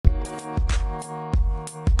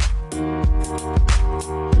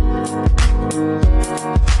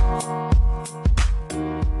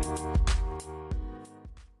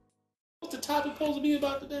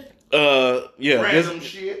today? Yeah. Random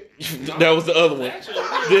shit. That was the other one.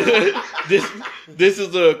 This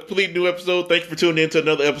is a complete new episode. Thank you for tuning in to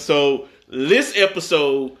another episode. This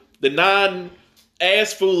episode, the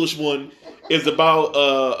non-ass foolish one, is about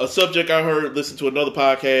a subject I heard. Listen to another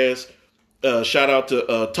podcast. Shout out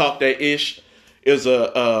to Talk That Ish. Is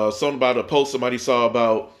a something about a post somebody saw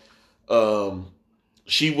about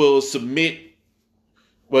she will submit.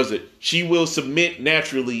 She will submit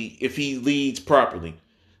naturally if he leads properly.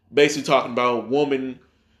 Basically talking about women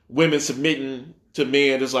submitting to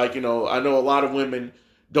men. It's like, I know a lot of women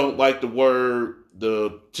don't like the word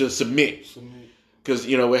to submit because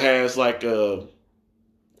it has like a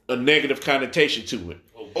negative connotation to it,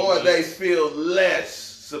 or they feel less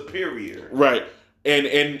superior, right? And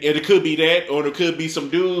it could be that, or it could be some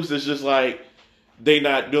dudes that's just like they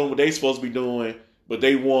not doing what they supposed to be doing, but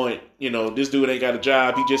they want this dude ain't got a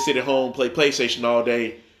job. He just sit at home play PlayStation all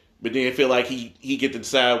day, but then feel like he get to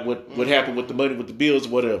decide what happened with the money, with the bills,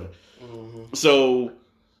 or whatever. Mm-hmm. So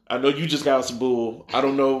I know you just got some bull. I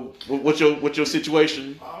don't know what's your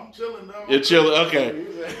situation. I'm chilling though. You're chilling, okay.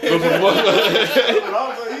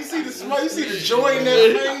 You see the joy in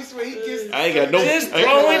that face where he gets. I ain't got no. Just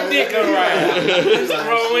throwing dick around. Just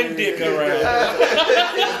throwing dick around.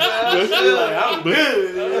 I'm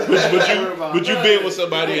good. But you been with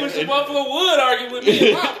somebody. I wish the Buffalo would argue with me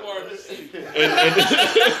in my part of the seat.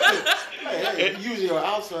 Hey, use your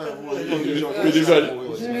outside one. Put your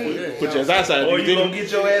ass outside. or you gonna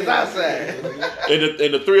get your ass outside.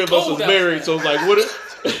 And the three of us was married, so it's like, what?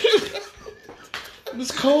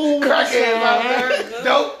 It's cold. Crackheads out there,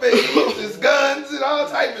 dope fiends, there's guns and all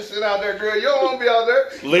type of shit out there, girl. You don't want to be out there.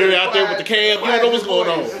 Larry out there with the cab. You don't know what's going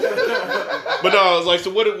on. But no, it's like, so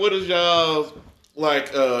what is y'all's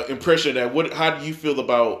like impression that how do you feel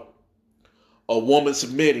about a woman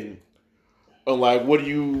submitting? Or like, what do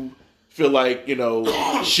you feel like,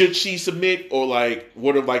 should she submit, or like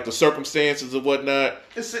what are like the circumstances and whatnot?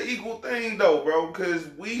 It's an equal thing though, bro, because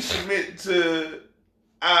we submit to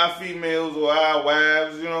our females or our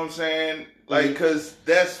wives, you know what I'm saying? Like, because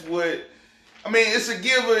that's what, it's a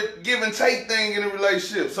give and take thing in a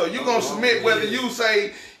relationship. So you're going to submit whether you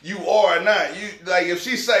say you are or not. You like, if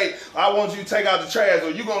she say, I want you to take out the trash,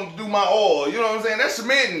 or you going to do my oil, you know what I'm saying? That's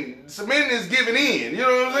submitting. Submitting is giving in, you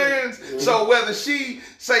know what I'm saying? So whether she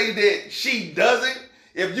say that she doesn't,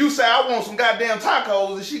 if you say, I want some goddamn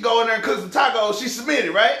tacos, and she go in there and cook some tacos, she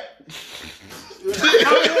submitted, right? I'm just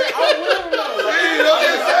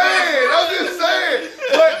saying.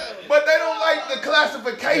 But they don't like the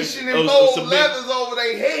classification and bold leathers over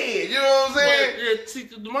their head. You know what I'm saying? See,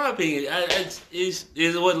 in my opinion, it's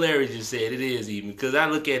what Larry just said. It is even because I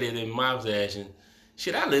look at it in my fashion.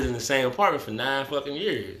 Shit, I lived in the same apartment for 9 fucking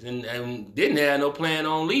years and didn't have no plan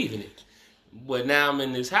on leaving it. But now I'm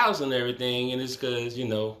in this house and everything, and it's because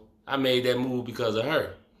I made that move because of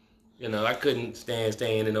her. I couldn't stand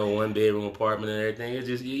staying in a 1-bedroom apartment and everything. It's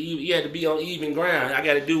just you had to be on even ground. I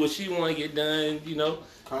got to do what she want to get done.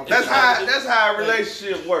 That's how a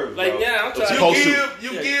relationship works. Like, bro. now I'm trying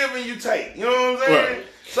you give and you take. You know what I'm saying? Right.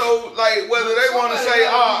 So like whether they want to say,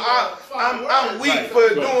 I'm weak for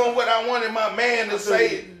doing what I wanted my man to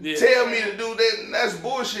say, tell me to do that, and that's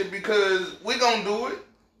bullshit because we gonna do it.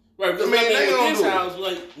 Right? Because they gonna do house,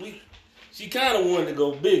 it. She kind of wanted to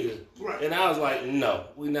go bigger. Right. And I was like, no,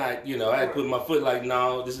 we're not, I had to put my foot like,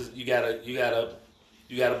 no, this is, you got a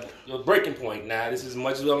breaking point now. This is as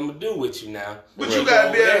much as I'm going to do with you now. But you got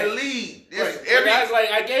to be able to lead. Right. I was like,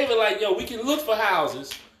 I gave it like, we can look for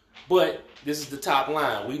houses, but this is the top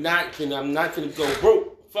line. I'm not going to go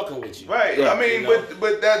broke fucking with you. Right.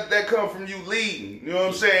 But that come from you leading. You know what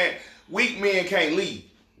I'm saying? Weak men can't lead.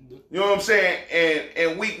 You know what I'm saying?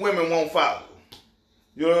 And weak women won't follow.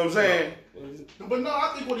 You know what I'm saying? But no,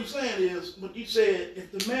 I think what he's saying is, what you said,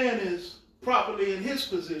 if the man is properly in his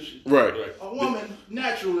position, right, a woman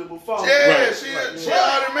naturally will follow. Yeah, right. she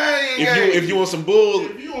automatically engaged. If you want some bull,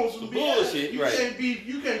 if you want some bullshit, you can't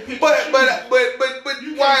pick. But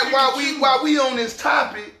why we on this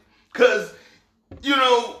topic? Because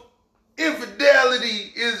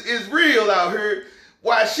infidelity is real out here.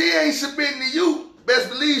 Why she ain't submitting to you? Best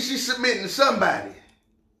believe she's submitting to somebody.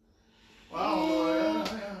 Wow.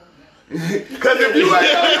 Because if you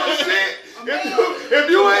ain't on your shit, if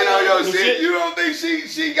you ain't on your shit, you don't think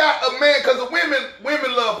she got a man. Because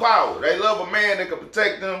women love power. They love a man that can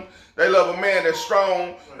protect them. They love a man that's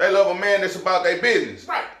strong. They love a man that's about their business.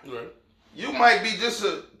 Right. You might be just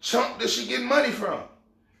a chump that she getting money from.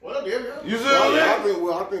 Well, there you go. You see what I'm saying?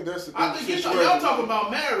 I think that's the I think y'all talking about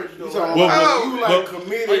marriage, though. You talking right? about Well, you like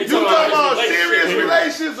committed. You talking about Relationship. serious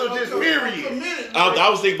relationships or just period? Committed, I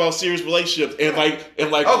was thinking about serious relationships and like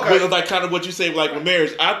Okay. like kind of what you say like with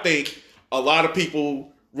marriage. I think a lot of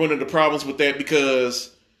people run into problems with that because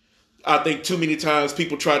I think too many times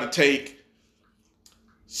people try to take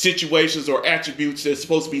situations or attributes that's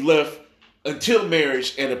supposed to be left until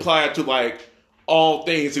marriage and apply it to like all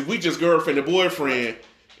things. If we just girlfriend and boyfriend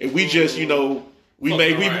and we just we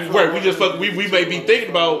may be thinking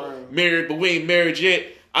about marriage, but we ain't married yet.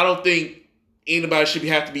 I don't think anybody should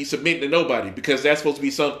have to be submitting to nobody because that's supposed to be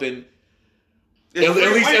something. At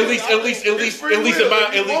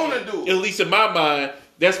least in my mind,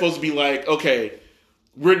 that's supposed to be like, okay,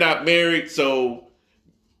 we're not married, so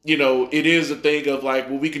it is a thing of like,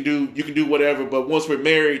 well, you can do whatever, but once we're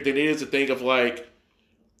married, then it is a thing of like,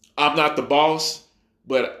 I'm not the boss,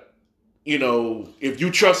 but if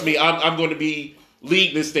you trust me, I'm going to be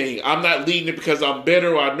leading this thing. I'm not leading it because I'm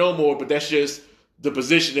better or I know more, but that's just the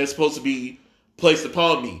position that's supposed to be placed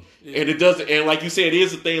upon me. Yeah. And it doesn't. And like you said, it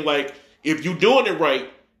is a thing. Like if you're doing it right,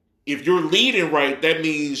 if you're leading right, that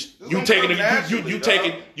means you taking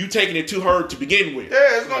it to her to begin with.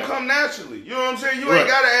 Yeah, it's gonna come naturally. You know what I'm saying? You ain't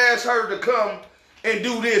gotta ask her to come and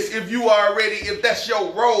do this if that's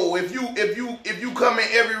your role. If you come in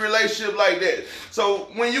every relationship like that.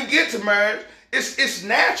 So when you get to marriage, it's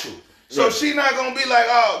natural. So she not gonna be like,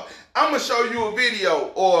 oh, I'm gonna show you a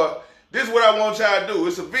video or this is what I want y'all to do.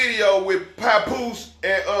 It's a video with Papoose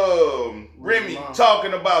and Remy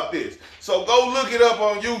talking about this. So go look it up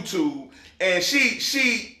on YouTube. And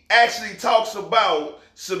she actually talks about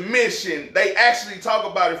submission. They actually talk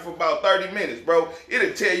about it for about 30 minutes, bro.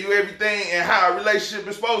 It'll tell you everything and how a relationship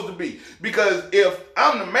is supposed to be. Because if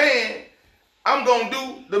I'm the man, I'm gonna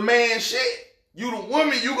do the man shit. You the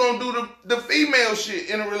woman, you gonna do the female shit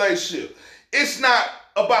in a relationship. It's not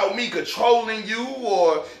about me controlling you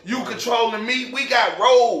or you controlling me. We got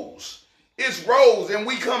roles. It's roles and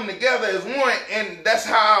we come together as one and that's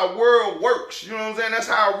how our world works. You know what I'm saying? That's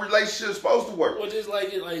how a relationship is supposed to work. Well, just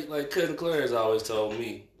like Cousin Clarence always told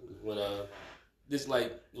me when this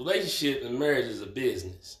like relationship and marriage is a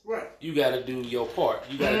business. Right. You got to do your part.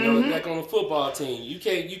 You got to know like on the football team. You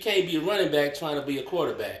can't be a running back trying to be a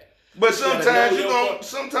quarterback. But sometimes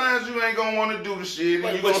you ain't gonna want to do the shit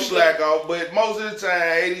and you're gonna slack off. But most of the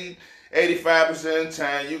time, 85% of the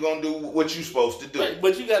time, you're gonna do what you're supposed to do. Right,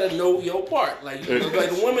 but you gotta know your part. Like a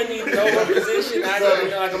woman needs to know her position.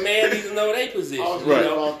 Like a man needs to know their position. Right.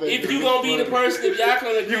 If you're gonna be the person, if y'all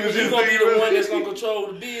gonna agree, you're gonna be the one that's gonna control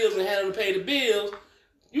the bills and have them pay the bills.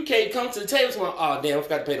 You can't come to the table and say, oh damn, I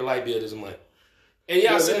forgot to pay the light bill this month. And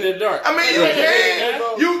y'all sitting in the dark. I mean, you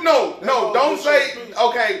can. Don't say,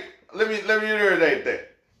 okay. Let me reiterate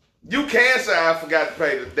that. You can say I forgot to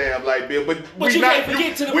pay the damn light bill, but we you not. Can't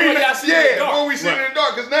forget to the point y'all sitting in the dark. When we sitting in the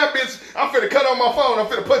dark, because now, bitch, I'm finna cut on my phone. I'm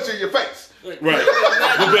finna punch you in your face. Right. and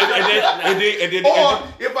then, or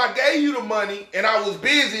if I gave you the money and I was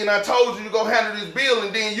busy and I told you to go handle this bill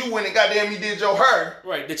and then you went and goddamn you did your hair.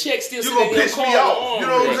 Right. The check still. You gonna piss me off. You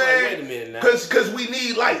know what I'm saying? Wait a minute now. Because we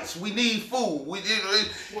need lights. We need food.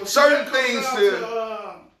 Certain things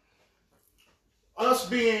to us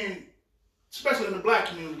being. Especially in the black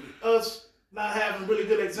community, us not having really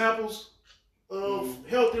good examples of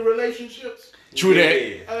healthy relationships. True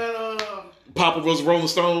that. And Papa was Rolling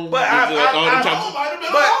Stone. But I've had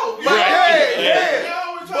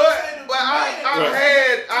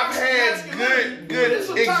good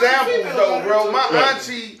examples though, bro. My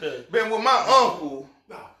auntie been with my uncle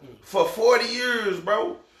for 40 years,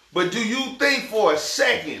 bro. But do you think for a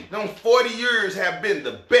second them 40 years have been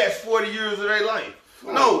the best 40 years of their life?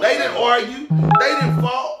 No, they didn't argue. They didn't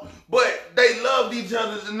fall. But they loved each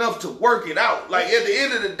other enough to work it out. Like at the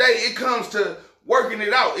end of the day, it comes to working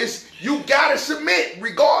it out. It's you gotta submit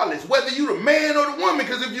regardless, whether you the man or the woman.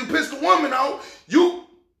 Because if you piss the woman off, it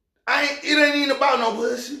ain't even about no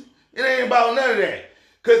pussy. It ain't about none of that.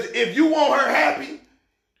 Because if you want her happy,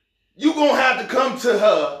 you gonna have to come to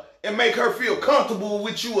her and make her feel comfortable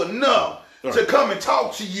with you enough to come and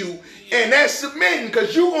talk to you. And that's submitting,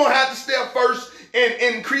 because you gonna have to step first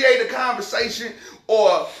and create a conversation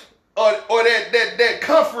or that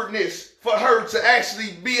comfortness for her to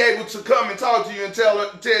actually be able to come and talk to you and tell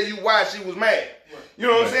you why she was mad. You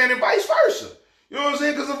know what I'm saying? And vice versa. You know what I'm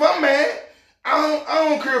saying? Because if I'm mad, I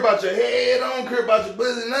don't care about your head. I don't care about your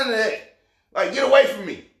pussy. None of that. Like, get away from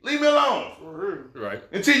me. Leave me alone. Right.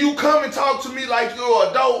 Until you come and talk to me like you're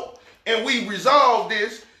an adult and we resolve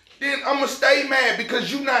this, then I'm going to stay mad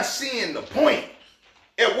because you're not seeing the point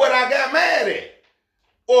at what I got mad at.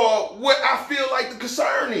 Or what I feel like the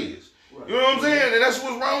concern is. Right. You know what I'm saying? And that's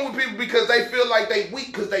what's wrong with people because they feel like they weak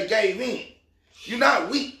because they gave in. You're not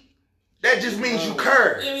weak. That just means you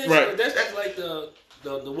care. Right. That's just like the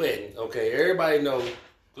wedding. Okay, everybody knows.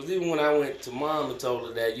 Because even when I went to mom and told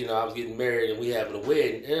her that, I was getting married and we having a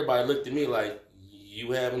wedding, everybody looked at me like,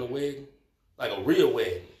 you having a wedding? Like a real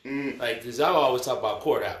wedding. Like, because I always talk about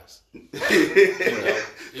courthouse.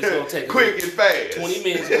 It's going to take quick and fast. 20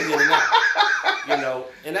 minutes to get it out.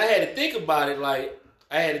 And I had to think about it like,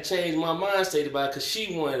 I had to change my mind state about it because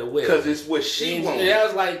she wanted a wedding. Because it's what she wanted. And I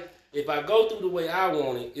was like, if I go through the way I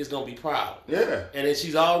want it, it's gonna be proud. Yeah. And then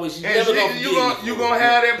she's never gonna you gonna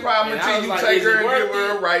have that problem until you take her and give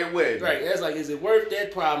her a right wedding. Right. That's like, is it worth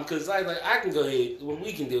that problem? Because I can go ahead. What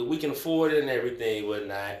we can do, we can afford it and everything,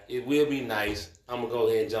 whatnot. It will be nice. I'm gonna go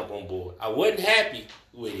ahead and jump on board. I wasn't happy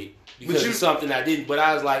with it because it's something I didn't. But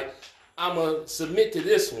I was like, I'm gonna submit to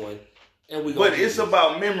this one. But it's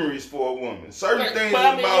about memories for a woman. Certain things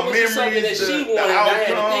about it was something that she wanted. I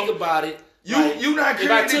had to think about it. You not caring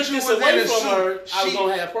that you was in a suit. I was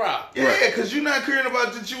gonna have problems. Yeah, because you not caring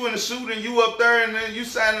about that you in a suit and you up there and then you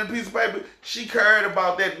signing a piece of paper. She cared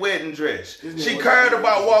about that wedding dress. She cared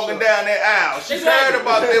about walking down that aisle. She cared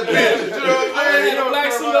about that picture. You know what I'm saying?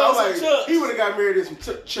 Black suit on some Chucks. He would have got married in some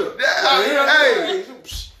Chucks. Hey.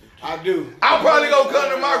 I do. I'll probably go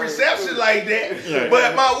come to my reception like that. But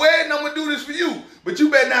at my wedding, I'm gonna do this for you. But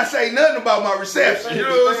you better not say nothing about my reception. You know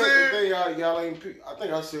what I'm saying? Y'all ain't. I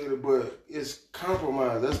think I said it, but it's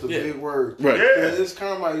compromise. That's the big word. Right. Yeah. It's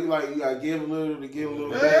compromise. You gotta give a little to give a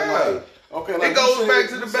little. Yeah. Okay. Like it goes back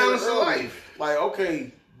to the balance of life. Like,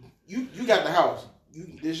 okay, you got the house.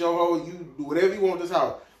 This your whole. You do whatever you want with this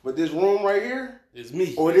house. But this room right here. It's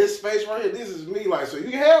me. Or this space right here, this is me. Like, so you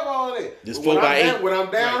can have all that. This 4x8. When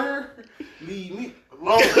I'm down here, leave me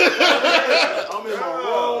alone. I'm in my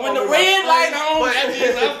room. When the red light on, that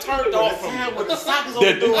means I'm turned off from you. With the sockets on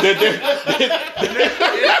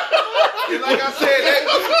And like I said, that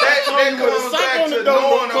comes back to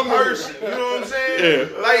knowing a person. You know what I'm saying?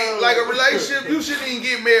 Yeah. Like a relationship, you shouldn't even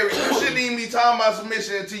get married. You shouldn't even be talking about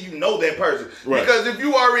submission until you know that person. Right. Because if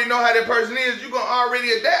you already know how that person is, you're gonna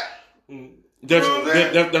already adapt. That's what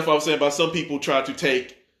I was saying about some people try to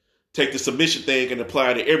take the submission thing and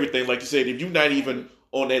apply it to everything. Like you said, if you're not even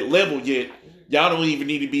on that level yet, y'all don't even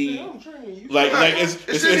need to be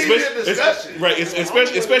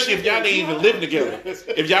especially if y'all ain't even living together.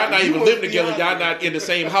 If y'all not even living together, y'all not in the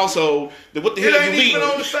same household. Then what the hell you mean? It ain't even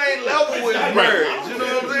on the same level as marriage. You know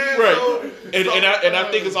what I'm saying? Right. So,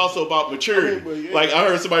 I think it's also about maturity. Like I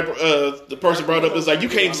heard somebody, the person brought up, it's like you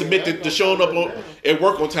can't even submit to showing up at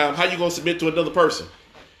work on time. How you gonna submit to another person?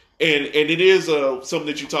 And it is something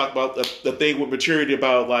that you talk about, the thing with maturity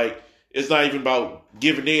about, like, it's not even about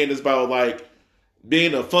giving in. It's about, like,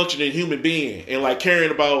 being a functioning human being and, like,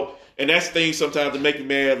 caring about, and that's the thing sometimes to make me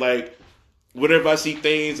mad. Like, whenever I see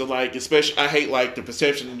things, and, like, especially, I hate, like, the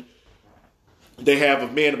perception they have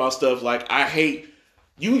of men about stuff. Like, I hate,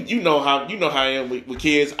 you know how I am with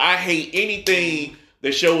kids. I hate anything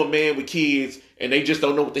that show a man with kids and they just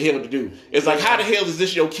don't know what the hell to do. It's like, how the hell is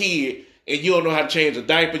this your kid? And you don't know how to change a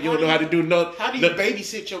diaper. You don't know how to do nothing. How do you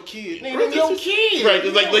babysit your kid? It's your kid. Right.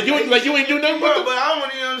 It's like you ain't do nothing. But I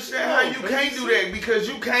don't even understand how you can't do that because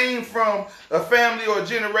you came from a family or a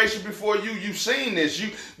generation before you've seen this.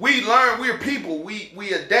 We learn, we're people.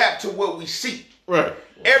 We adapt to what we see. Right.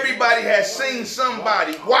 Everybody has seen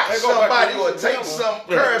somebody, watch somebody, or take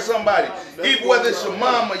care of somebody. Even whether it's your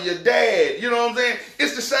mama, your dad, you know what I'm saying?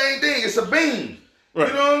 It's the same thing. It's a beam. Right.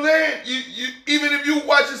 You know what I'm saying? You even if you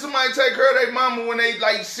watching somebody take care of their mama when they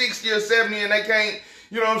like 60 or 70 and they can't,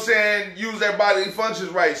 you know what I'm saying, use their bodily functions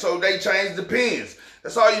right, so they change the pins.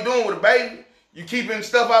 That's all you doing with a baby. You keeping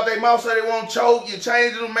stuff out their mouth so they won't choke. You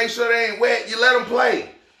changing them, make sure they ain't wet. You let them play.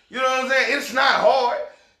 You know what I'm saying? It's not hard.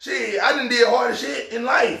 Shit, I done did harder shit in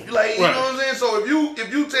life. Like, you know what I'm saying? So if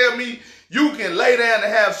you tell me you can lay down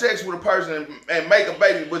and have sex with a person and make a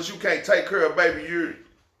baby, but you can't take care of a baby, you're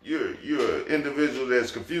an individual that's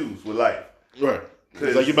confused with life. Right.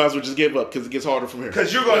 It's like you might as well just give up because it gets harder from here.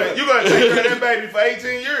 Because you're gonna take care of that baby for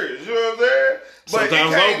 18 years. You know what I'm saying? But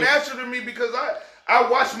sometimes it came natural to me because I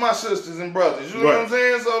watch my sisters and brothers. You know what I'm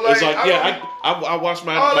saying? So like, it's like I watch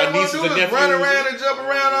my nieces and nephews. Run around and jump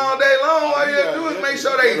around all day long. All you have to do is make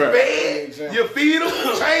sure they fed. You feed them,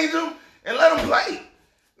 change them, and let them play.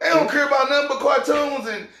 They don't care about nothing but cartoons,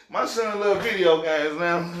 and my son love video games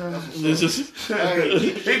now.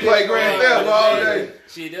 He play Grand Theft all day.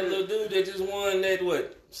 Shit, that little dude that just won that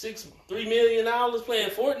 $3 million playing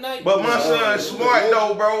Fortnite. But my son's smart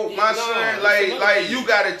though, bro. My son, like you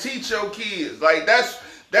gotta teach your kids. Like that's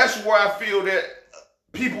where I feel that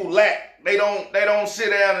people lack. They don't sit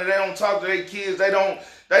down and they don't talk to their kids. They don't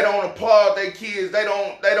They don't applaud their kids. They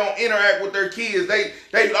don't interact with their kids. They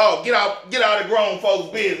get out of grown folks'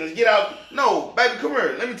 business. Get out. No, baby, come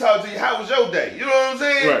here. Let me talk to you. How was your day? You know what I'm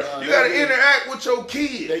saying? Right. You got to interact with your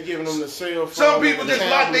kids. They giving them the cell phone. Some people just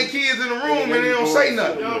lock their kids in the room and they don't say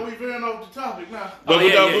nothing. Y'all, we veering off the topic now. But we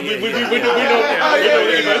know. Oh, We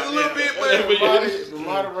just a little bit, but The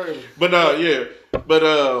moderator. But no, yeah. But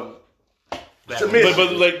submission.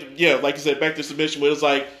 but like like you said, back to submission. Where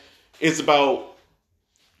it's about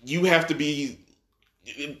you have to be.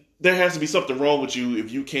 There has to be something wrong with you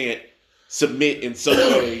if you can't submit in some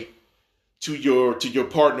way to your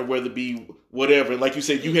partner, whether it be whatever. Like you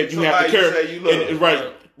said, you have to Somebody care. say you love.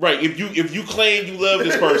 Right. If you claim you love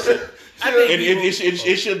this person, I think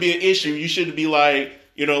it shouldn't be an issue. You shouldn't be like.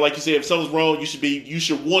 Like you said, if something's wrong, you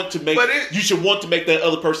should want to make that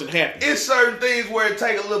other person happy. It's certain things where it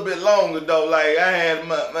take a little bit longer though. Like I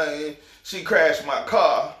had she crashed my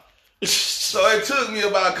car, so it took me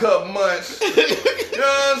about a couple months. You know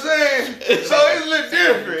what I'm saying? So it's a little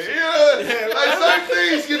different. You know, like certain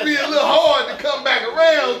things can be a little hard to come back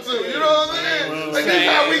around to. You know what I'm saying? Like this is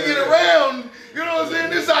how we get around. You know what I'm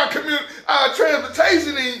saying? This is our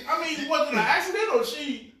transportation. I mean, was it an accident or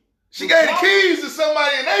She gave the keys to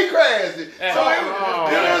somebody and they crashed it. So, you know what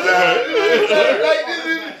I'm saying? Like,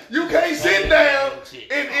 you can't sit down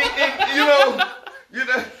and you know.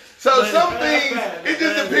 So some things, it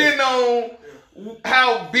just depends on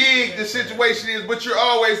how big the situation is, but you're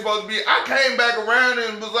always supposed to be. I came back around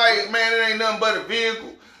and was like, man, it ain't nothing but a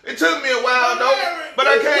vehicle. It took me a while though, but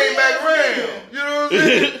I came back around. You know what I'm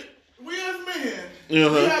saying? We as men, we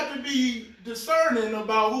have to be discerning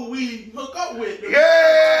about who we hook up with.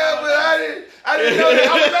 Yeah, but I didn't know that.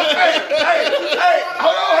 Hey,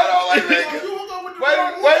 hold on, wait a minute. Wait a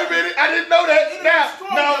minute, I didn't know that. Now,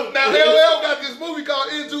 LL got this movie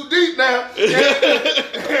called In Too Deep now,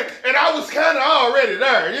 and I was kind of already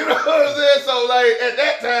there. You know what I'm saying? So, like at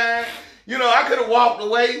that time, I could have walked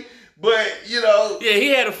away. But, yeah, he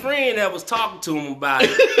had a friend that was talking to him about it,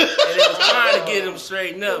 and they was trying to get him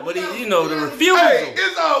straightened up, but he, the refusal. Hey,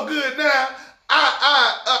 it's all good now.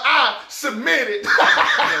 I submitted.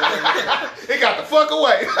 It got the fuck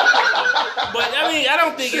away. But I mean, I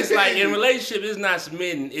don't think it's like in relationship. It's not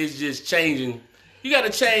submitting. It's just changing. You got to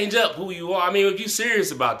change up who you are. I mean, if you're serious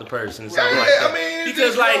about the person, something like that. I mean,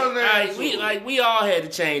 because we all had to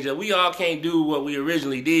change up. We all can't do what we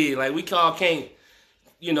originally did. Like we all can't.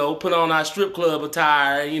 Put on our strip club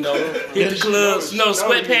attire, hit the club,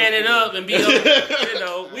 sweatpant it up and be up,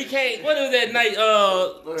 we can't, what is that night,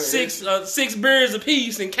 six beers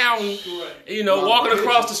apiece and counting, walking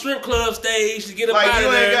across the strip club stage to get up out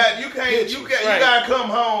of there. You gotta come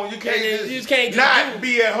home. You can't not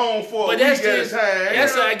be at home for a week at a time.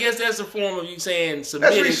 I guess that's a form of you saying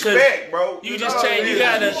submitting. That's respect, bro. You just change, you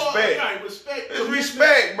gotta. Respect. It's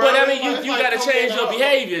respect, bro. But I mean, you gotta change your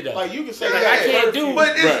behavior though. Like you can say I can't do. But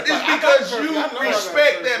it's because you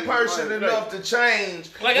respect that person enough to change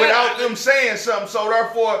without them saying something. So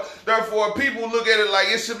therefore, people look at it like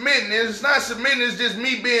it's submitting. It's not submitting. It's just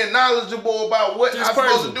me being knowledgeable about what I'm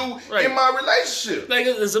supposed to do in my relationship. Like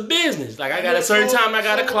it's a business. Like I got a certain time I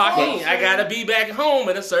gotta clock in. I gotta be back home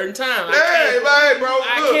at a certain time. Hey, bro.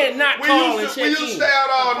 I can't not call and check in. We used to stay out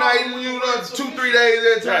all night and 2-3 days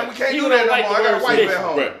at a time. We can't do that no more. I got a wife at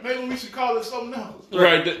home. Maybe we should call it something else.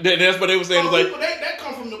 Right. That's what they were saying. Like that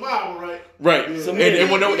come from the Bible, right? Right. Yeah. And they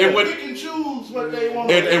can choose what they want.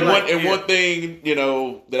 One thing,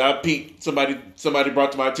 that I peeped, somebody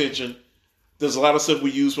brought to my attention. There's a lot of stuff we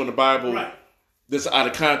use from the Bible that's out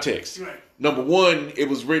of context. Right. Number one, it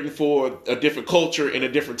was written for a different culture in a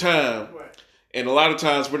different time. Right. And a lot of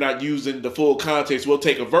times we're not using the full context. We'll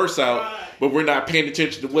take a verse out, but we're not paying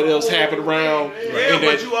attention to what else happened around. Yeah,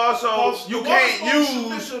 but you also you can't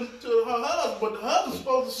use to her husband, but the husband's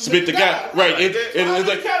supposed to submit to God. Right. It's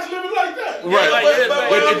like cats living like that. Right.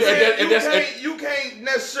 You can't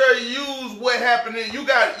necessarily use what happened. You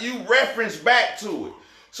reference back to it.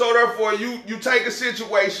 So therefore, you take a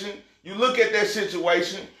situation, you look at that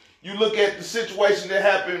situation. You look at the situation that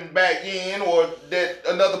happened back in or that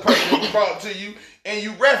another person brought to you and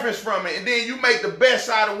you reference from it and then you make the best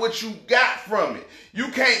out of what you got from it.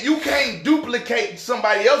 You can't duplicate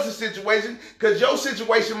somebody else's situation because your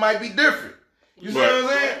situation might be different. You see what I'm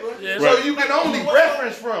saying? Yeah. So you can only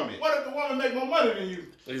reference from it. What if the woman make more money than you?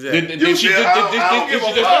 Exactly. I don't give a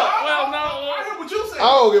fuck. Well, no. I heard what you said. I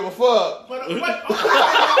don't give a fuck. But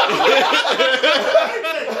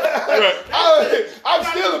I'm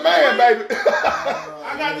still a man, baby.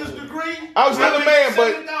 I got this degree. I'm still a man,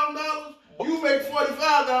 but $70,000. You make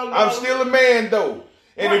 $45,000. I'm still a man though.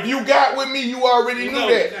 And if you got with me, you already knew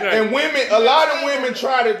that. Right. And women, a lot of women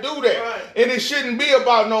try to do that. Right. And it shouldn't be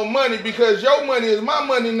about no money because your money is my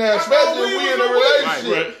money now, especially if we in a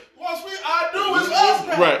relationship. Right. Once I do, it's us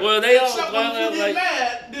now. Right. Well, they all Except when you get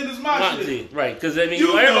mad, then it's my shit. right? Because I mean,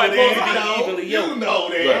 You everybody know supposed to that. be evenly yoked. You know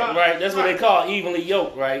that. Right, that's what they call evenly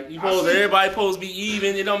yoked, right? You supposed see. everybody supposed to be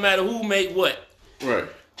even. It don't matter who make what. Right.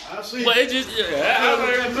 I see. But it just I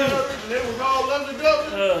learned too. And they was all lovey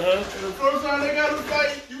dovey. Uh-huh. And the first time they got to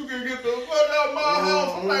fight, you can get the fuck out of my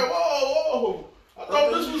house. I'm like, whoa. I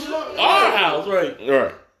thought this was Our house, right?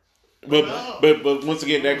 Right. But once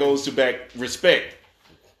again, that goes to back respect.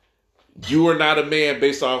 You are not a man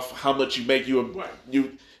based off how much you make.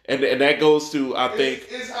 And that goes to, I think,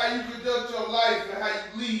 It's how you conduct your life and how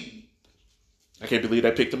you lead. I can't believe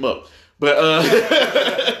I picked him up. But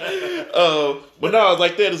but no,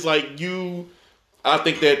 like that is like you. I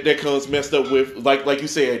think that comes messed up with like you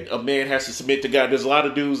said, a man has to submit to God. There's a lot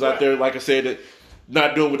of dudes out there, like I said, that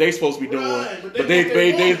not doing what they supposed to be doing, Right,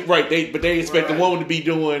 but they expect the woman to be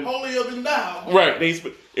doing holier than thou. right.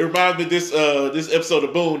 It reminds me of this episode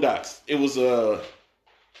of Boondocks. It was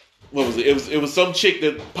what was it? It was some chick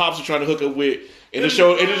that Pops was trying to hook up with, and it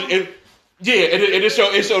showed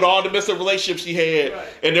it showed all the messed up relationships she had. Right.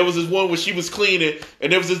 And there was this one where she was cleaning,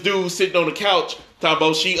 and there was this dude sitting on the couch talking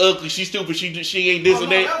about she ugly, she stupid, she ain't this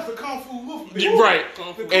and that. That was the Kung Fu movie. Right.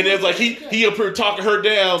 And it's like he up here talking her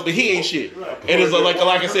down, but he ain't shit. Right. And it's like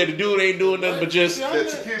I said, the dude ain't doing nothing but just See,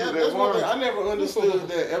 that's one thing. I never understood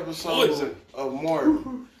that episode of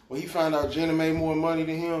Martin when he found out Jenna made more money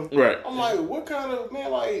than him. right. I'm like, what kind of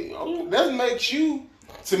man? Like that makes you,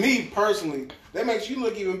 to me personally, that makes you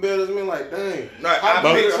look even better than me. Like, dang, No, how I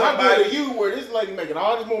good pick somebody- are you? Where this lady making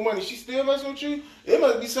all this more money, she still messing with you? It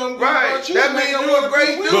must be something good Right. about you. That making means you you're a wanna great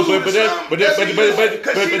be dude. with you.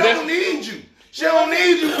 Because she don't need you. She don't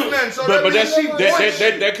need you for nothing. So But that that's means she wants you.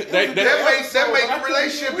 that That makes the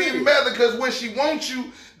relationship even better because when she wants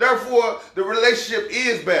you, therefore the relationship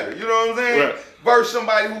is better. You know what I'm saying? Right. Versus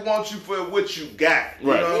somebody who wants you for what you got.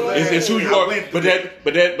 You right. know what I'm saying? It's who you I are. went But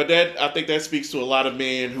through that I think that speaks to a lot of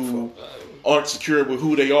men who aren't secure with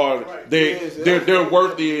who they are. Their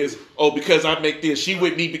worth is, because I make this, she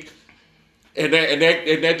with me. And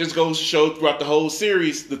that just goes to show throughout the whole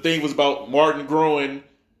series, the thing was about Martin growing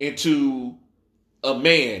into a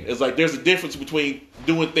man. It's like there's a difference between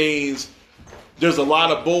doing things. There's a lot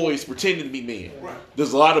of boys pretending to be men.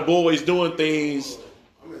 There's a lot of boys doing things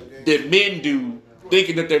that men do,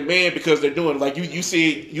 thinking that they're man because they're doing it. Like you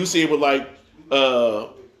see it with like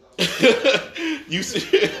you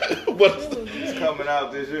see what It's coming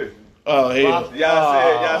out this year. oh hell.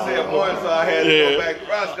 Y'all said one, so I had to go back to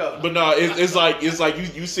Roscoe. But no, it's like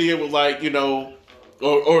you see it with like,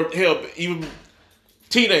 or hell, even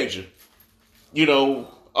teenager,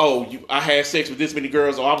 I had sex with this many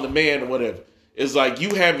girls, or I'm the man or whatever. It's like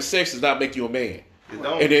you having sex does not make you a man. It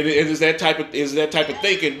don't. And it's that type of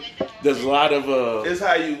thinking. There's a lot of It's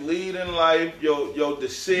how you lead in life, your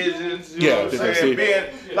decisions. You know what I'm that's saying? it.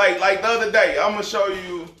 Being like the other day, I'm gonna show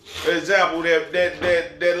you an example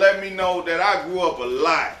that let me know that I grew up a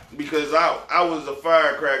lot because I was a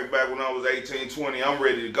firecracker back when I was 18, 20. I'm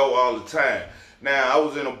ready to go all the time. Now I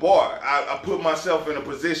was in a bar. I put myself in a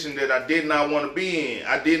position that I did not want to be in.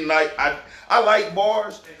 I like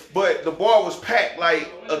bars, but the bar was packed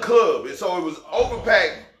like a club, and so it was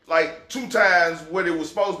overpacked like 2 times what it was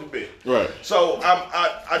supposed to be. right. So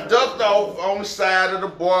I ducked off on the side of the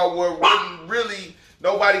bar where really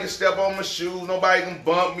nobody can step on my shoes, nobody can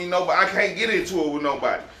bump me, I can't get into it with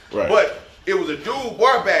nobody. Right. But it was a dude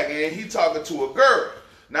bar back and he talking to a girl.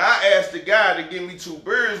 Now I asked the guy to give me 2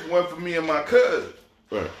 beers, one for me and my cousin.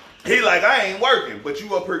 Right. He like, I ain't working, but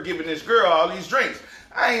you up here giving this girl all these drinks.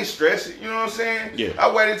 I ain't stressing, you know what I'm saying? Yeah.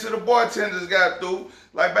 I waited till the bartenders got through.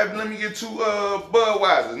 Like, baby, let me get 2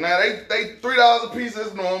 Budweisers. Now, they $3 a piece.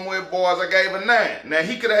 That's normal at bars. I gave a 9. Now,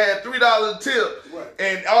 he could have had $3 a tip,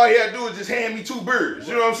 and all he had to do was just hand me 2 beers.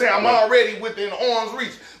 You know what I'm saying? I'm already within arm's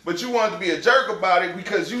reach. But you wanted to be a jerk about it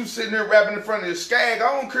because you sitting there rapping in front of this skag.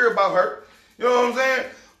 I don't care about her. You know what I'm saying?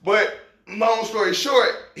 But long story short,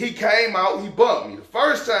 he came out, he bumped me. The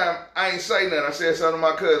first time, I ain't say nothing. I said something to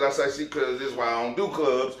my cousin. I said, see, cuz this is why I don't do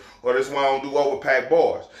clubs, or this is why I don't do overpacked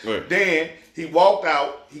bars. Right. Then he walked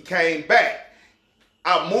out, he came back.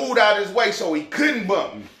 I moved out his way so he couldn't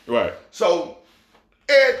bump me. Right. So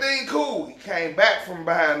everything cool. He came back from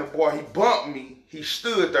behind the bar, he bumped me, he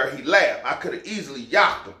stood there, he laughed. I could have easily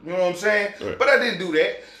yacked him. You know what I'm saying? Right. But I didn't do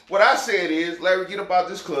that. What I said is, Larry, get up out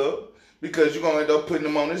this club, because you're going to end up putting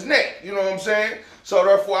him on his neck. You know what I'm saying? So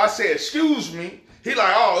therefore I said, excuse me. He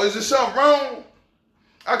like, oh, is there something wrong?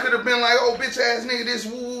 I could have been like, oh, bitch ass nigga, this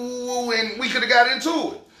woo, woo, woo, and we could have got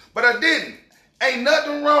into it. But I didn't. Ain't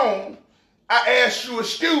nothing wrong. I asked you,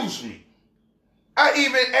 excuse me. I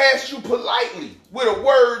even asked you politely with a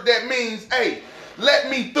word that means, hey, let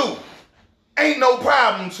me through. Ain't no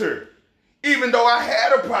problems here. Even though I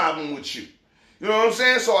had a problem with you. You know what I'm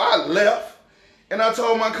saying? So I left and I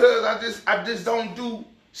told my cousin, I just don't do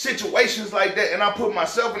situations like that, and I put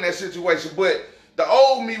myself in that situation. But the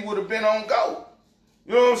old me would have been on go.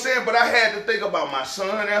 You know what I'm saying? But I had to think about my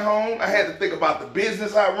son at home. I had to think about the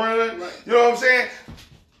business I run. Right. You know what I'm saying?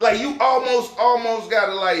 Like, you almost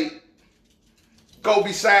gotta like go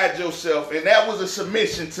beside yourself, and that was a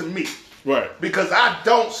submission to me. Right. Because I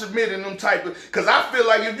don't submit in them type of, because I feel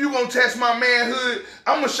like if you gonna test my manhood,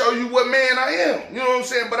 I'm gonna show you what man I am. You know what I'm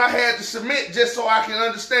saying? But I had to submit just so I can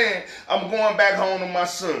understand I'm going back home to my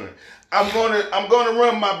son. I'm gonna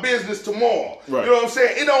run my business tomorrow. Right. You know what I'm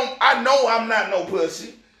saying? I know I'm not no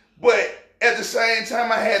pussy, but at the same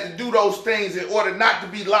time I had to do those things in order not to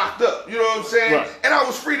be locked up. You know what I'm saying? Right. And I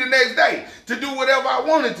was free the next day to do whatever I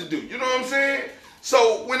wanted to do. You know what I'm saying?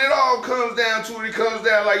 So when it all comes down to it comes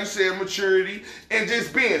down, like you said, maturity and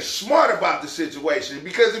just being smart about the situation.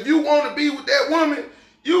 Because if you want to be with that woman,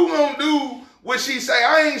 you gonna do what she say.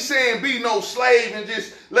 I ain't saying be no slave and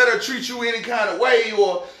just let her treat you any kind of way,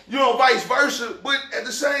 or, you know, vice versa. But at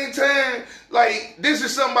the same time, like, this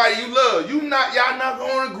is somebody you love. Y'all not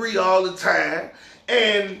gonna agree all the time.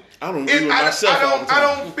 And I don't agree with myself all the time.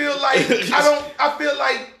 I don't feel like I feel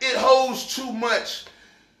like it holds too much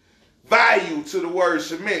value to the word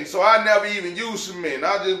submitting. So I never even use submitting.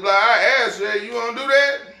 I just like, I ask her, you gonna do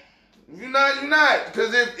that? You're not.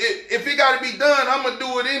 Because if it gotta be done, I'm gonna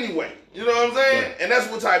do it anyway. You know what I'm saying? Right. And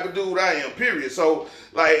that's what type of dude I am, period. So,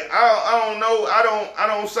 like, I don't know. I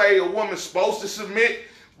don't say a woman's supposed to submit,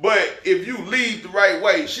 but if you lead the right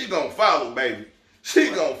way, she gonna follow, baby. She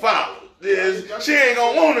gonna follow. She ain't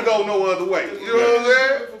gonna want to go no other way. You know what I'm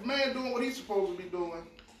saying? If a man doing what he's supposed to be doing,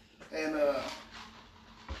 and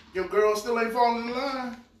your girl still ain't falling in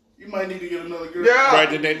line, you might need to get another girl. Yeah. Right,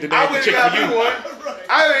 then I went and got me one. Right.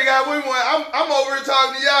 I went and got me one. I'm over here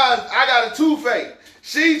talking to y'all. I got a two-face.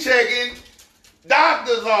 She checking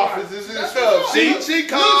doctor's offices and stuff. She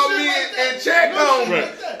called me and checked on me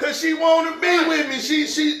because she want to be with me.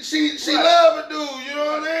 She love a dude. You know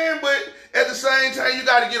what I'm saying? But at the same time, you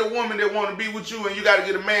got to get a woman that want to be with you, and you got to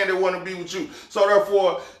get a man that want to be with you. So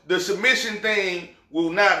therefore, the submission thing will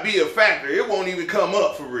not be a factor. It won't even come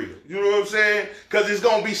up for real. You know what I'm saying? Because it's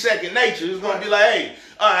going to be second nature. It's going to be like, hey,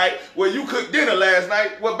 all right, well, you cooked dinner last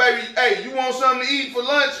night. Well, baby, hey, you want something to eat for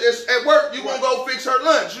lunch at work? You going to go fix her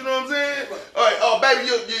lunch. You know what I'm saying? All right, oh, baby,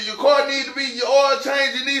 your car need to be, your oil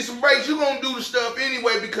change, you need some brakes. You going to do the stuff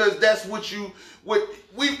anyway because that's what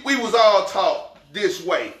we was all taught this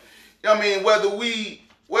way. I mean, whether we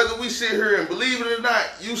sit here and believe it or not,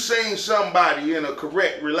 you seen somebody in a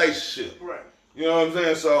correct relationship. Right. You know what I'm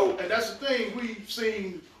saying? So, and that's the thing. We've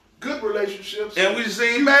seen good relationships, and we've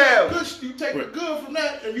seen bad. You take the good from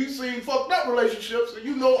that, and you've seen fucked up relationships, and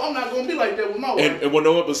you know I'm not gonna be like that with my wife. And well,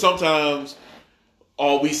 no, but sometimes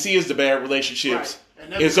all we see is the bad relationships,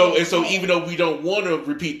 right. and so even though we don't want to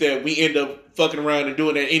repeat that, we end up fucking around and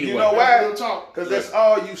doing that anyway. You know why? Because that's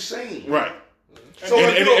all you've seen, right? So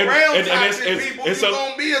if you're around toxic people, you're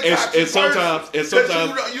gonna be a toxic person. And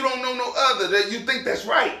sometimes you don't know no other that you think that's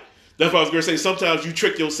right. That's what I was going to say. Sometimes you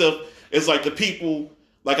trick yourself. It's like the people,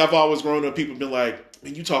 like I've always grown up, people been like,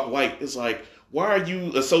 man, you talk white. It's like, why are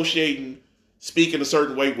you associating speaking a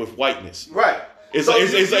certain way with whiteness? Right. It's like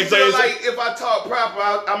if I talk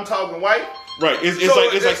proper, I'm talking white. Right.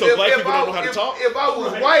 It's like so black people don't know how to talk. If I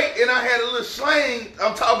was white and I had a little slang,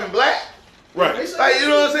 I'm talking black. Right. Like, you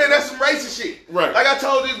know what I'm saying? That's some racist shit. Right. Like I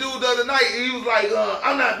told this dude the other night, he was like,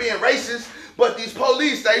 I'm not being racist. But these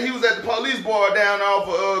police, he was at the police bar down off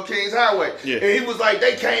of Kings Highway. Yeah. And he was like,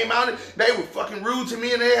 they came out, and they were fucking rude to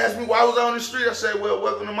me, and they asked me why I was on the street. I said, well,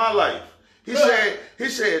 welcome to my life. He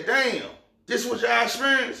said, damn, this was your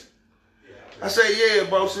experience? I said, yeah,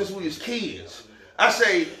 bro, since we was kids. I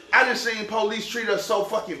say, I done seen police treat us so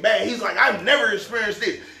fucking bad. He's like, I've never experienced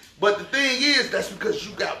this. But the thing is, that's because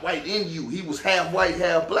you got white in you. He was half white,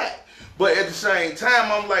 half black. But at the same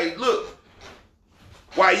time, I'm like, look,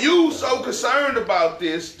 why you so concerned about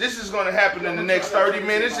this is going to happen in the next 30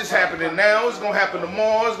 minutes. It's happening now. It's going to happen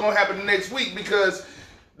tomorrow. It's going to happen the next week because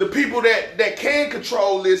the people that can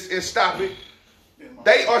control this and stop it,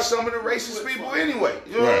 they are some of the racist people anyway.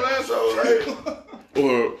 You know what I'm saying?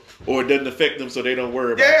 So, or it doesn't affect them so they don't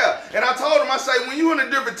worry about it. Yeah, and I told him, I say, when you're in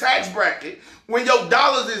a different tax bracket, when your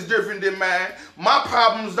dollars is different than mine, my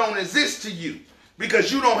problems don't exist to you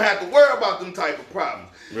because you don't have to worry about them type of problems.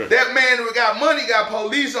 Right. That man who got money got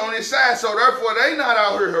police on his side, so therefore they not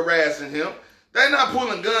out here harassing him. They not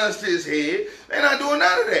pulling guns to his head. They not doing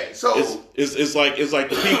none of that. So it's like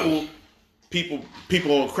the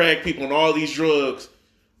people on crack, people on all these drugs.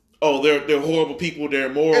 Oh, they're horrible people. They're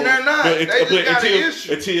immoral. And they're not. They just got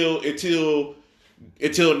an issue.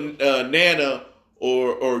 Until Nana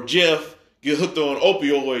or Jeff get hooked on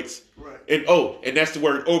opioids. Right. And that's the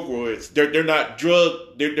word, opioids. They're not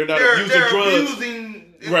drug. They're not abusing drugs.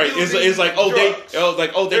 Right. It's like they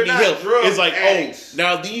They're need not help. drug It's like addicts.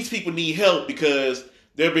 now these people need help because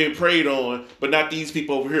they're being preyed on, but not these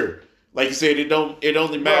people over here. Like you said, it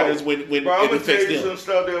only matters when bro, it I'm gonna affects tell you them. some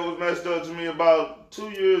stuff that was messed up to me about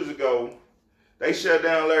 2 years ago. They shut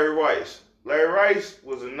down Larry Rice. Larry Rice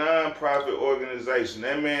was a non-profit organization.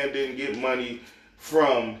 That man didn't get money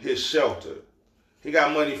from his shelter. He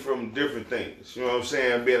got money from different things. You know what I'm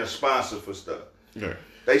saying? Being a sponsor for stuff. Yeah.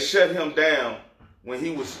 They shut him down when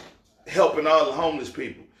he was helping all the homeless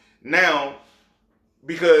people. Now,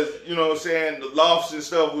 because, you know what I'm saying, the lofts and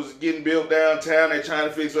stuff was getting built downtown, they trying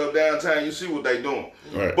to fix up downtown, you see what they doing.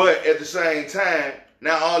 Right. But at the same time,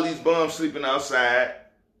 now all these bums sleeping outside,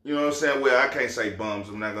 you know what I'm saying? Well, I can't say bums,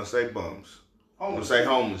 I'm not going to say bums. I'm going to say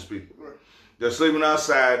homeless people. Right. They're sleeping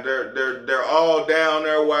outside. They're all down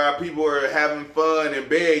there while people are having fun and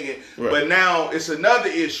begging. Right. But now it's another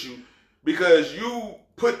issue because you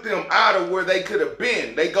put them out of where they could have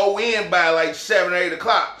been. They go in by like 7 or 8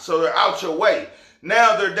 o'clock, so they're out your way.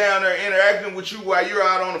 Now they're down there interacting with you while you're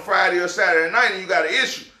out on a Friday or Saturday night and you got an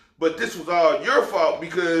issue. But this was all your fault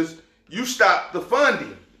because you stopped the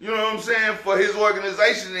funding. You know what I'm saying? For his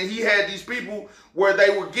organization, and he had these people where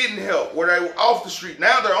they were getting help, where they were off the street.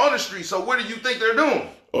 Now they're on the street. So what do you think they're doing?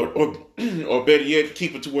 Or better yet,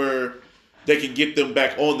 keep it to where they can get them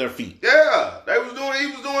back on their feet. Yeah, he was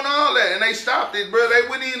doing all that, and they stopped it, bro. They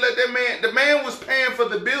wouldn't even let that man. The man was paying for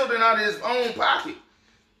the building out of his own pocket.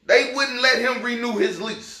 They wouldn't let him renew his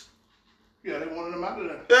lease. Yeah, they wanted him out of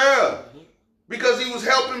there. Yeah. Because he was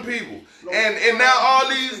helping people. And now all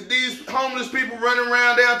these homeless people running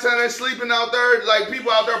around downtown, they're sleeping out there, like people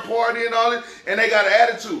out there partying and all this, and they got an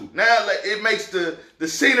attitude. Now like, it makes the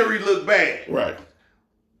scenery look bad. Right.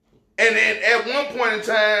 And then at one point in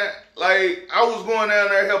time, like I was going down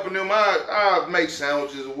there helping them. I'd make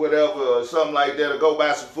sandwiches or whatever or something like that, or go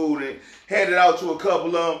buy some food and hand it out to a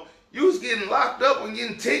couple of them. You was getting locked up and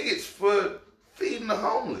getting tickets for feeding the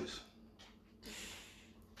homeless.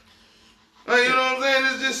 Like, you know what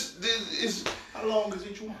I'm saying? It's How long is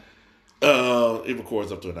each one? It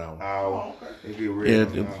records up to an hour. oh, Okay. it get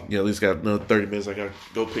real. Yeah, at least got another 30 minutes. I gotta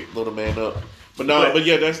go pick little man up. But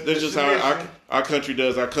yeah, that's just how our country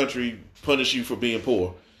does. Our country punish you for being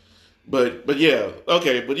poor. But yeah,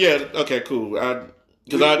 okay, cool.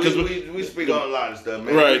 We speak on a lot of stuff,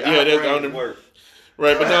 man. Right, yeah, that's on the work.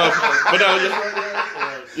 Right, I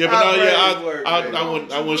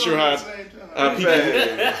wasn't sure how people.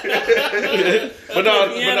 but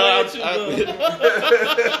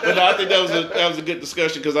I think that was a good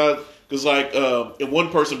discussion because and one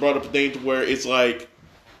person brought up a thing to where it's like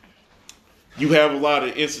you have a lot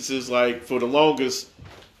of instances like for the longest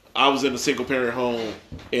I was in a single parent home,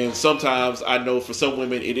 and sometimes I know for some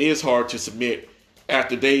women it is hard to submit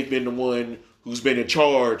after they've been the one who's been in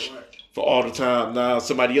charge for all the time. Now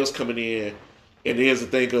somebody else coming in, and there's the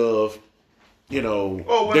thing of, you know,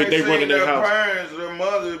 when they running their house. Parents, their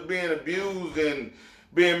mother being abused and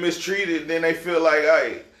being mistreated, then they feel like,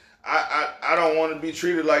 hey, I don't want to be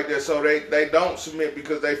treated like that, so they don't submit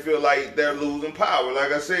because they feel like they're losing power.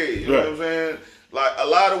 Like I said, you know what I'm saying? Like a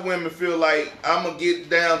lot of women feel like I'm gonna get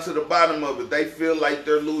down to the bottom of it. They feel like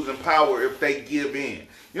they're losing power if they give in.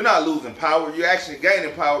 You're not losing power. You're actually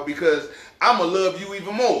gaining power because I'm gonna love you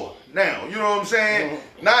even more. Now, you know what I'm saying?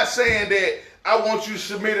 Mm-hmm. Not saying that I want you to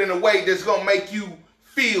submit in a way that's gonna make you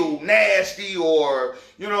feel nasty or,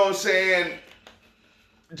 you know what I'm saying,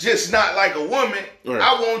 just not like a woman. Right.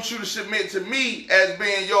 I want you to submit to me as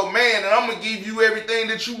being your man, and I'm gonna give you everything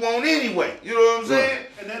that you want anyway. You know what I'm saying?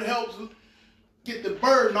 And that helps get the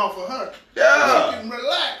burden off of her. Yeah. You can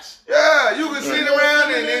relax. Yeah, you can sit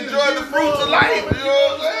around and enjoy the fruits of life. You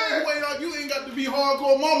know what I'm saying? You ain't got to be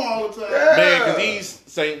hardcore mama all the time. Yeah. Man, because these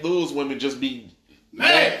St. Louis women just be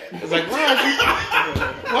mad. It's like,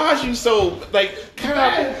 why is you so like kind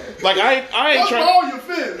of like I ain't trying. all your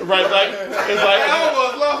feelings. Right, like it's like I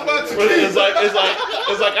almost lost my teeth.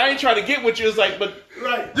 It's like I ain't trying to get with you. It's like, but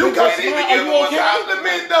right, you can't even give them a okay?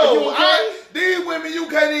 compliment though. Okay? These women, you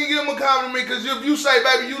can't even give them a compliment because if you say,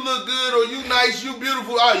 baby, you look good or you nice, you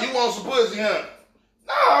beautiful, you want some pussy, huh?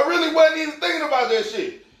 No, I really wasn't even thinking about that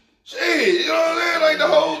shit. Shit, you know what I'm saying? Like the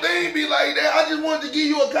whole thing be like that. I just wanted to give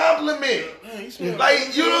you a compliment. Man, you smell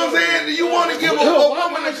Like, you know what I'm saying? You want to give a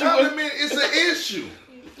woman a compliment, it's an issue.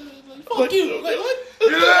 Fuck you. Like, what?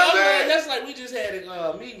 You know what I'm saying? That's like we just had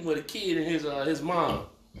a meeting with a kid and his mom.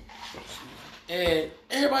 And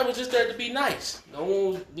everybody was just there to be nice. No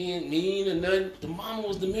one was being mean or nothing. The mama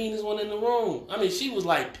was the meanest one in the room. I mean, she was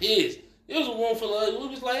like pissed. It was a room full of us. We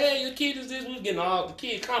was like, hey, your kid is this. We was getting all the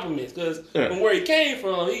kid compliments because from where he came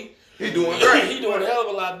from, he doing great. He doing a hell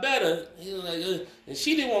of a lot better. He was like, and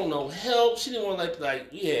she didn't want no help. She didn't want like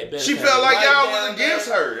we had better. She felt like y'all was against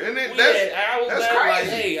her, and I was that's there crazy. like,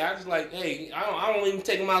 hey, I was like, hey, I don't even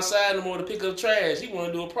take him outside no more to pick up trash. He want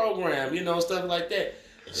to do a program, stuff like that.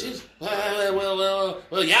 She's well,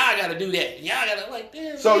 y'all got to do that. Y'all got to like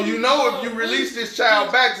that. So if you release this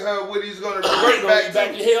child back to her, what he's going to revert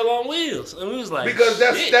back to hell on wheels. And we was like, because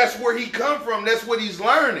that's where he come from. That's what he's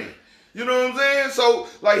learning. You know what I'm saying? So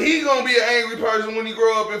like he's gonna be an angry person when he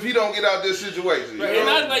grow up if he don't get out this situation. Right. And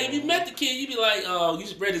I was like, if you met the kid, you'd be like, oh, you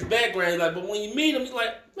read his background. Like, but when you meet him, you're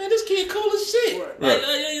like, man, this kid cool as shit. Right.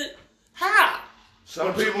 Like, how?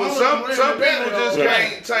 Some people just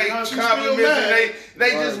can't take compliments and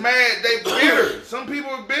they just mad. They bitter. Some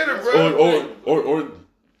people are bitter, bro. Or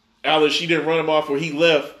Alice, she didn't run him off or he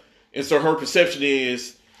left, and so her perception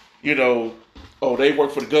is, oh, they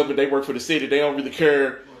work for the government, they work for the city, they don't really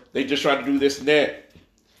care. They just try to do this and that.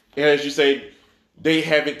 And as you say, they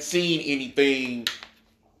haven't seen anything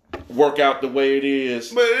work out the way it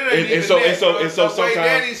is. But it ain't and so sometimes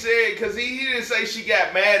Danny said, because he didn't say she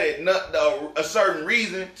got mad at a certain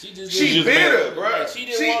reason. She just bitter, mad. bro.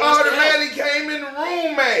 She automatically came in the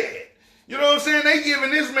room mad. You know what I'm saying? They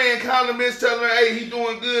giving this man compliments, telling her, hey, he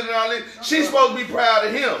doing good and all that. She's supposed to be proud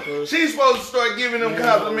of him. She's supposed to start giving him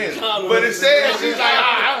compliments. But instead, she's like,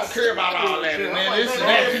 I don't care about all that, man. This and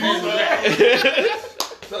that and this and that.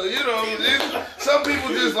 So, some people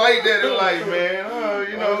just like that in life, man.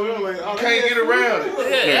 Can't get around it.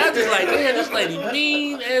 Yeah, I just like, man, this lady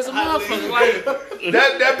mean as a motherfucker. Like,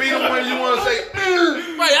 that be the one you want to say,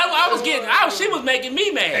 right, she was making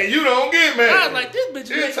me mad. and you don't get mad. I was like, this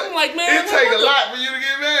bitch is I'm like, man. It take a lot for you to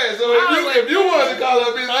get mad. So if you wanted to call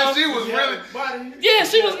her bitch, like she was really... Yeah,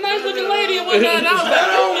 she was a nice looking lady and whatnot. And I was That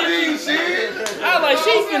like, don't mean shit. I was like,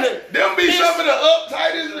 she's finna... Them be some of the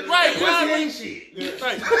uptightest... Right, pussy ain't shit.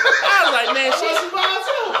 Right. I was like, man,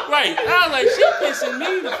 right. I was like, she pissing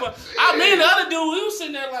me the fuck. The other dude, he was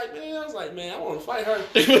sitting there like, man, I was like, man, I want to fight her. I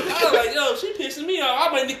was like, yo, she pissing me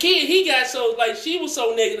off. I mean, the kid, he got so, like, she was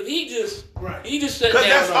so negative. He just shut down. Because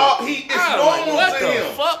that's all, it's normal like, to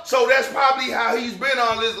him. Fuck? So that's probably how he's been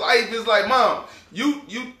all his life. It's like, Mom,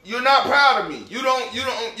 you're not proud of me. You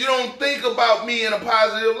don't think about me in a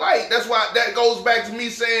positive light. That's why that goes back to me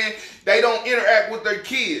saying they don't interact with their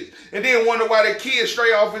kids, and then wonder why their kids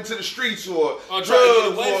stray off into the streets or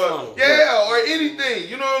drugs or anything.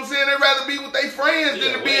 You know what I'm saying? They'd rather be with their friends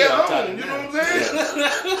than to be at home. You know what I'm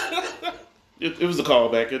saying? it was a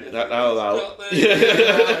callback. Not allowed.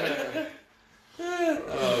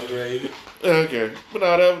 Oh, great. Okay, but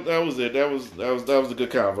no, that was it. That was a good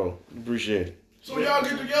convo. Appreciate it. So y'all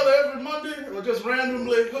get together every Monday or just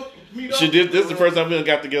randomly meet up? This is the first time we done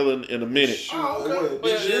got together in a minute. Oh,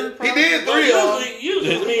 okay. He did 3 of them.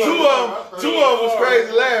 Usually, Two of them was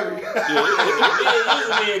crazy Larry.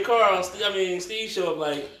 usually me and Carl, Steve show up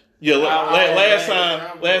like. Yeah, last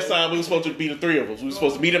time we were supposed to be the 3 of us. We were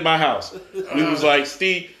supposed to meet at my house. We was like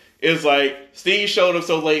Steve. It's like Steve showed up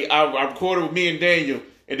so late. I recorded with me and Daniel,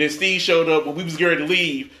 and then Steve showed up when we was getting to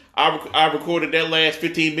leave. I recorded that last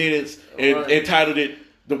 15 minutes and entitled it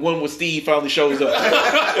 "The One with Steve Finally Shows Up."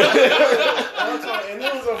 And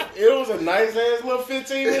it was a nice ass little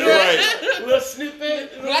 15 minutes, right? Little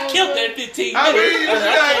snippet. I killed that 15 minutes. I mean, you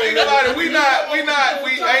gotta think about it.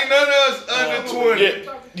 We ain't none of us under 20.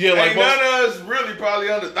 Yeah, like ain't none of us really probably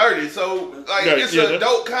under 30. So like it's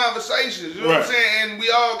adult conversations. You know what I'm saying? And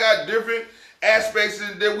we all got different aspects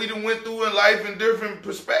that we done went through in life and different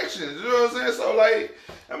perspectives. You know what I'm saying? So like,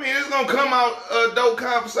 I mean, it's gonna come out adult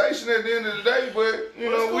conversation at the end of the day, but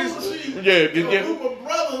group of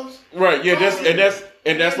brothers. Right, yeah,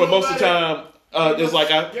 that's what most of the time it's like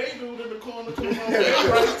gay dude in the corner come on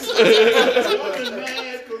looking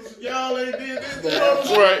mad because y'all ain't did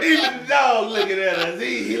this. Right. Even the dog looking at us.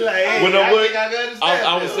 He like, hey, when I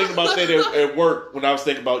was thinking about that at work when I was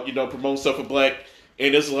thinking about promoting stuff for Black,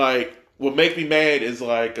 and it's like what make me mad is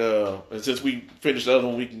like and since we finished the other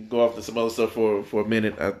one, we can go off to some other stuff for a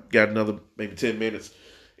minute. I got another maybe 10 minutes.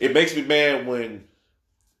 It makes me mad when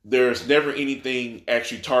there's never anything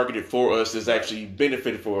actually targeted for us that's actually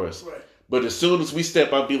benefited for us. Right. But as soon as we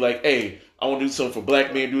step out, be like, hey, I want to do something for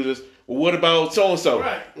Black men, do this. Well, what about so and so?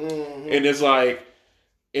 Right. And it's like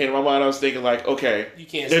And in my mind, I was thinking like, okay, You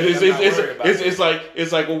can't say I'm not worried about that.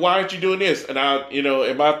 it's like, well, why aren't you doing this? And I,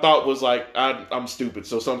 and my thought was like, I'm stupid.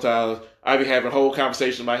 So sometimes I be having whole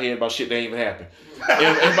conversations in my head about shit that ain't even happened.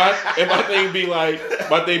 and my thing be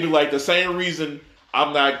like, the same reason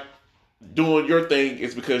I'm not doing your thing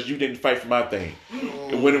is because you didn't fight for my thing.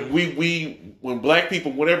 And when black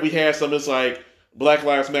people, whenever we have something, it's like Black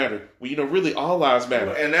Lives Matter. Well, really, all lives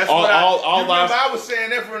matter. And that's all lives. lives. I was saying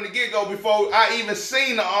that from the get-go before I even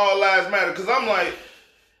seen the All Lives Matter. Because I'm like,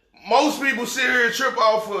 most people sit here and trip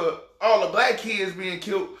off of all the black kids being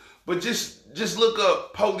killed, but just look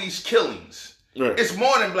up police killings. Right. It's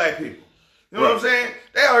more than black people. You know what I'm saying?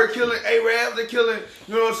 They are killing Arabs. They're killing,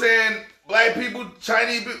 you know what I'm saying, black people,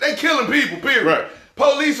 Chinese people. They killing people, period. Right.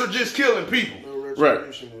 Police are just killing people. Right,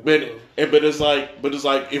 but it's like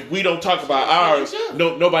if we don't talk about ours,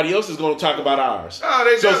 nobody else is going to talk about ours.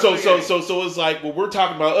 Oh, So it's like, well, we're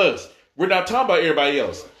talking about us. We're not talking about everybody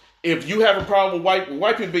else. If you have a problem with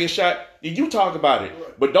white people being shot, then you talk about it.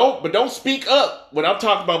 But don't speak up when I'm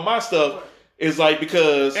talking about my stuff. It's like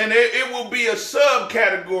because it will be a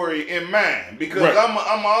subcategory in mine because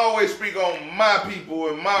I'm always speak on my people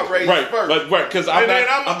and my race first. Right, because I'm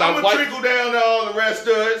gonna trickle down to all the rest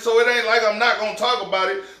of it. So it ain't like I'm not gonna talk about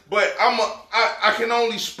it, but I can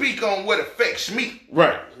only speak on what affects me.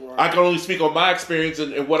 Right. I can only speak on my experience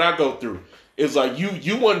and what I go through. It's like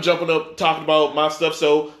you weren't jumping up talking about my stuff,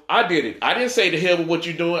 so I did it. I didn't say to hell with what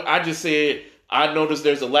you're doing. I just said I noticed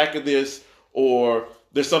there's a lack of this, or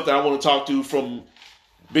there's something I want to talk to from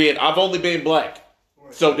being. I've only been black,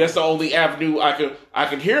 so that's the only avenue I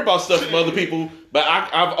can hear about stuff from other people. But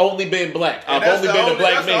I've only been black. I've only been a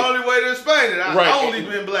black man. That's the only way to explain it. I've only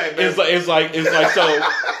been black. Man. It's like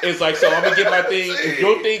so. I'm gonna get my thing. If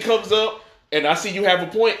your thing comes up and I see you have a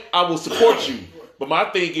point, I will support you. But my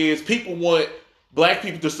thing is, people want black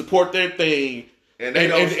people to support their thing and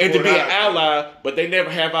to be an ally, but they never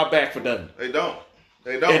have our back for nothing. They don't.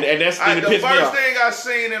 And that's the first thing I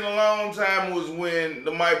seen in a long time was when the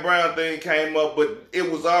Mike Brown thing came up, but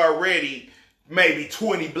it was already maybe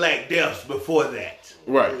 20 black deaths before that.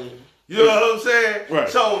 Right. You know what I'm saying? Right.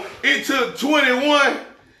 So it took 21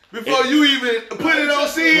 before you even put it on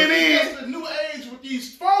CNN. That's the new age with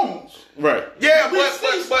these phones. Right. Yeah, but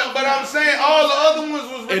I'm saying all the other ones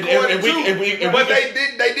was recorded too. But they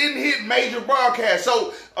didn't hit major broadcasts.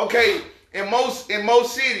 So okay. In most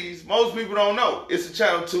cities, most people don't know. It's a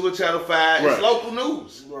Channel 2, a Channel 5. It's local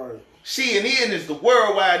news. Right. CNN is the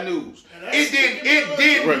worldwide news. It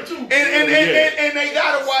did. Right. And they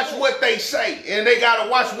gotta watch what they say, and they gotta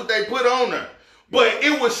watch what they put on there. But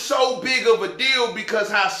it was so big of a deal because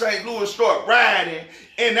how St. Louis started riding,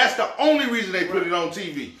 and that's the only reason they put it on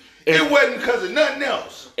TV. It wasn't because of nothing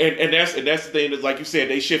else. And that's the thing that, like you said,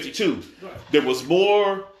 they shifted too. Right. There was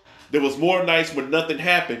more nights when nothing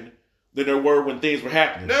happened than there were when things were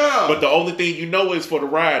happening. No. But the only thing is for the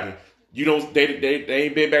rioting. You don't. They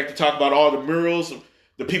ain't been back to talk about all the murals.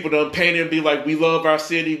 The people done painted and be like, we love our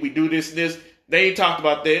city. We do this and this. They ain't talked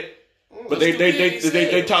about that. But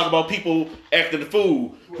they talk about people acting the fool,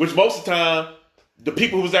 which most of the time the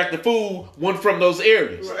people who was acting the fool weren't from those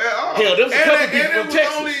areas. Hell, there was a couple people from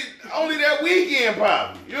Texas. Only that weekend,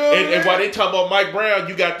 probably. You know and while they talk about Mike Brown,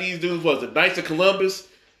 you got these dudes. Was it Knights of Columbus?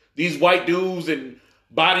 These white dudes and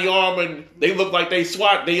body armor, and they look like they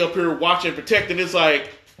SWAT. They up here watching, protecting. It's like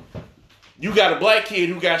you got a black kid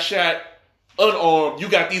who got shot unarmed. You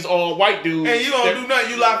got these all white dudes, and you don't do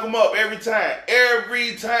nothing. You lock them up every time.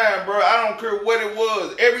 Every time, bro. I don't care what it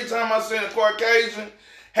was. Every time I seen a Caucasian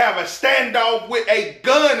have a standoff with a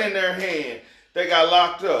gun in their hand, they got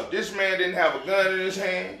locked up. This man didn't have a gun in his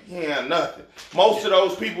hand. He had nothing. Most of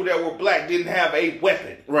those people that were black didn't have a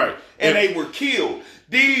weapon, right? And they were killed.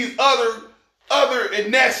 These other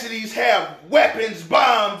ethnicities have weapons,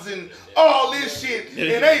 bombs, and all this shit,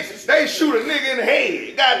 and they shoot a nigga in the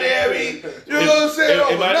head. Goddamn me, you know what I'm saying?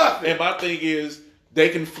 Over nothing. And my thing is, they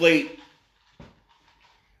conflate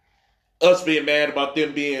us being mad about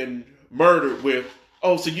them being murdered with,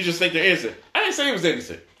 oh, so you just think they're innocent? I didn't say he was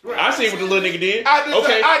innocent. Right. I see what the little nigga did. I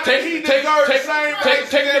think he deserves the same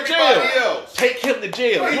rights as everybody else. Take him to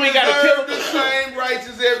jail. He You ain't got to kill him. the same rights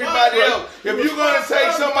as everybody else. If you're gonna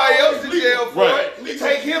take somebody else to jail for it,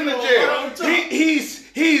 take him to jail. He's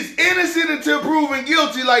innocent until proven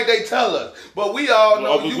guilty, like they tell us. But we all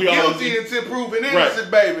know you guilty until proven innocent,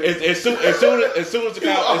 baby. As soon as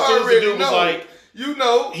the dude was like, you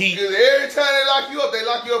know, because every time they lock you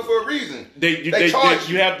up for a reason. They charge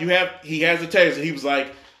you. He has a taser. He was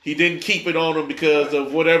like, he didn't keep it on him because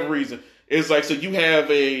of whatever reason. It's like, so you have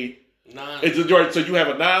a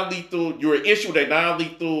non-lethal, you're issued a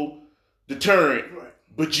non-lethal deterrent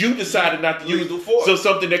but you decided not to use Lethal force. So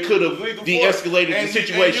something that could have Lethal de-escalated the force.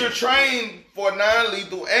 situation. And you're trained for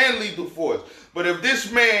non-lethal and lethal force. But if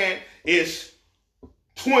this man is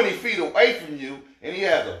 20 feet away from you and he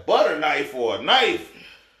has a butter knife or a knife,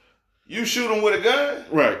 you shoot him with a gun?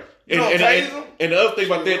 Right. You don't tase him? And the other thing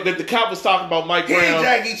about that the cop was talking about Mike He ain't Brown.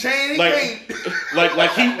 Jackie Chan. He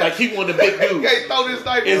like he one of the big can't, dudes. can't throw this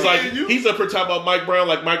knife It's on like you. he's up here talking about Mike Brown.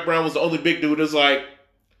 Like Mike Brown was the only big dude. It's like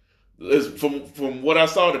from what I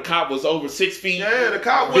saw, the cop was over 6 feet. Yeah, the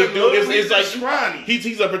cop Big wasn't dude. little. It's like scrawny.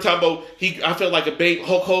 he's up here talking about I felt like a baby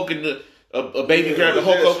Hulk Hogan. A baby Yeah, grabbed the it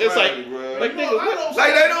Hulk was Hogan. It's like scrawny, bro. like nigga, what?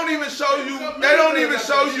 Like they don't even show you. They don't even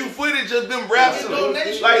show you footage of them wrestling.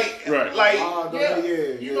 Like, Right. like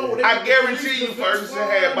You know, I guarantee you, Ferguson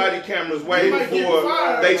had body cameras way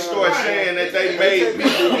before they start saying that they made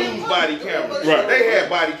people use body cameras. Right. They had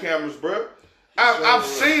body cameras, bro. I've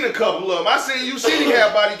seen a couple of them. I seen UCD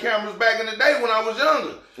had body cameras back in the day when I was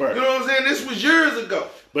younger. Right. You know what I'm saying? This was years ago.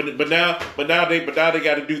 But now they got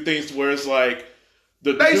to do things to where it's like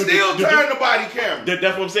They still turn the body camera.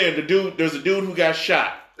 That's what I'm saying. There's a dude who got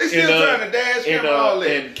shot. They still turn the dash camera all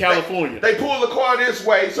that. In California. They pull the car this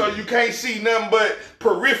way so you can't see nothing but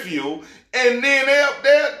peripheral. And then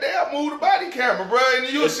they'll move the body camera, bro,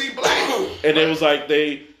 and you'll see black. And it was like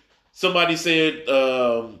somebody said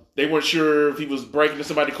they weren't sure if he was breaking into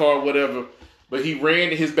somebody's car or whatever, but he ran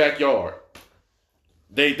to his backyard.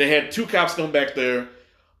 They had two cops come back there.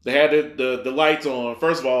 They had the lights on.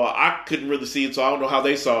 First of all, I couldn't really see it, so I don't know how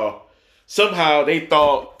they saw. Somehow they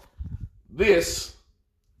thought his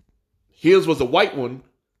was a white one,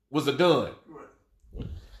 was a gun.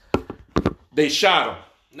 They shot him.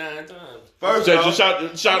 9 times. First So off, just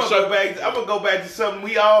shot. I'm gonna go back to something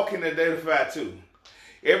we all can identify to.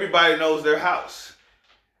 Everybody knows their house.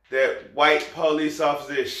 That white police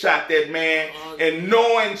officer shot that man, and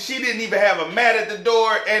knowing she didn't even have a mat at the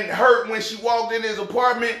door, and heard when she walked in his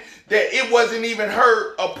apartment that it wasn't even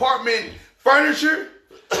her apartment furniture.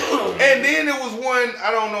 And then it was one,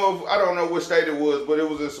 I don't know what state it was, but it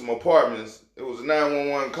was in some apartments. It was a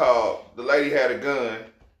 911 call. The lady had a gun.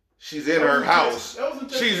 She's in her house.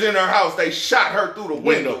 She's in her house. They shot her through the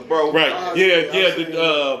window, bro. Right.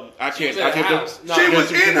 Uh, I can't. She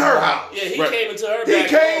was in her house. Yeah, he Right. came into her He back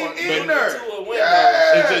came door, in but there. to a window.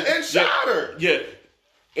 Yeah, and shot her. Yeah.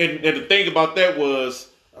 And the thing about that was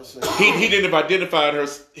he didn't have identified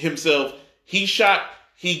himself.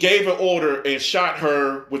 He gave an order and shot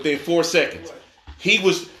her within 4 seconds.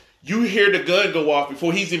 You hear the gun go off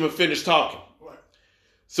before he's even finished talking.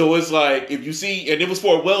 So it's like, if you see, and it was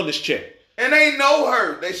for a wellness check. And they know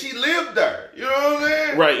her, that she lived there. You know what I'm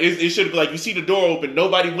saying? Right. It should be like, you see the door open,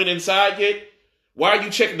 nobody went inside yet. Why are you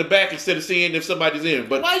checking the back instead of seeing if somebody's in?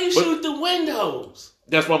 But Why you shoot the windows?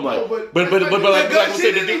 That's what I'm like. No, but like I She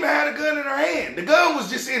said, didn't even have a gun in her hand. The gun was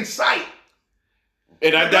just in sight.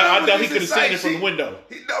 and I The gun doubt was he could have just in seen it from sight. the window.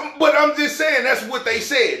 But I'm just saying, that's what they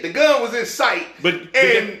said. The gun was in sight, But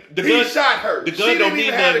and the he gun shot her. The She gun didn't don't mean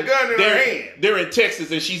even have a nothing. gun in her hand. They're in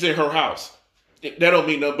Texas and she's in her house. That don't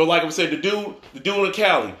mean nothing. But like I said, the dude in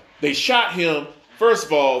Cali, they shot him. First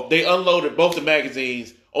of all, they unloaded both the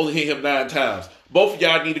magazines, only hit him 9 times. Both of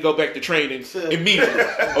y'all need to go back to training immediately.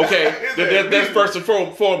 Okay? That's first and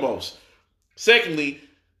foremost. Secondly,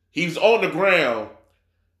 he was on the ground.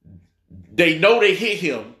 They know they hit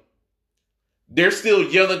him. They're still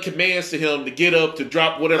yelling commands to him to get up, to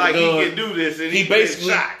drop whatever Like gun. he can do this, and He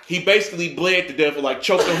basically bled to death, or like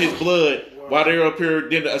choked on his blood while they're up here.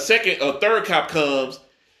 Then a third cop comes,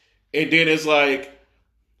 and then it's like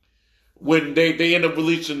when they end up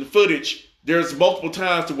releasing the footage. There's multiple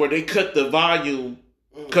times to where they cut the volume,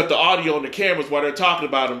 cut the audio on the cameras while they're talking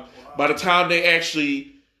about him. By the time they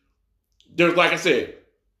actually, there's like I said,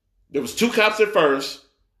 there was 2 cops at first,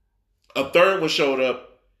 a third one showed up.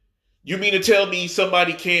 You mean to tell me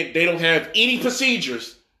they don't have any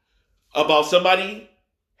procedures about somebody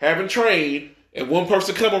having trained and one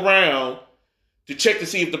person come around to check to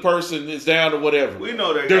see if the person is down or whatever? We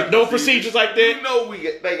know they There's got no procedures like that. We know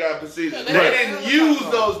they got procedures. They Right. didn't use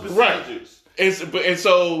those procedures. Right. And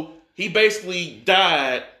so he basically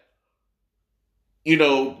died,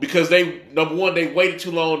 because number one, they waited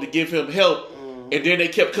too long to give him help, and then they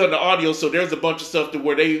kept cutting the audio, so there's a bunch of stuff to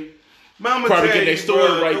where they Mama probably tell get their you, story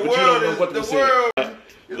bro, right, the but you don't know world what is- to the say. world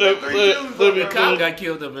is- Let me- The cop got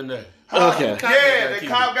killed up in there. Okay. Yeah, the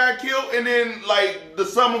cop got killed, and then like the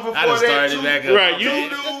summer before I done that, started back up. Right, two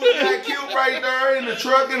dudes got killed right there in the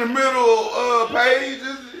truck in the middle page.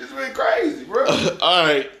 It's been crazy, bro. All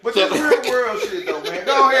right. But this real world shit though, man.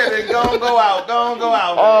 Go ahead and go out.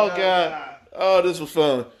 Oh, man. God. Oh, this was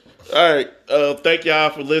fun. All right. Thank y'all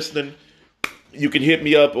for listening. You can hit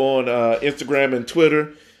me up on Instagram and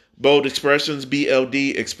Twitter, Bold Expressions,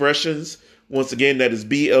 BLD Expressions. Once again, that is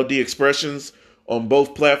BLD Expressions on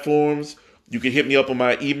both platforms. You can hit me up on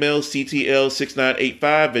my email,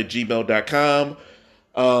 ctl6985@gmail.com.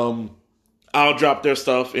 I'll drop their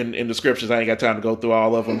stuff in descriptions. I ain't got time to go through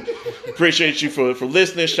all of them. Appreciate you for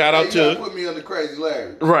listening. Shout out to put me on the Crazy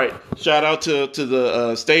Larry. Right. Shout out to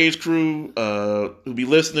the stage crew who be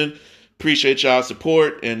listening. Appreciate y'all's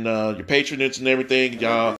support and your patronage and everything.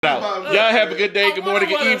 Y'all have a good day. Good morning.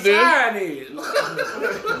 Good evening.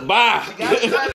 Bye.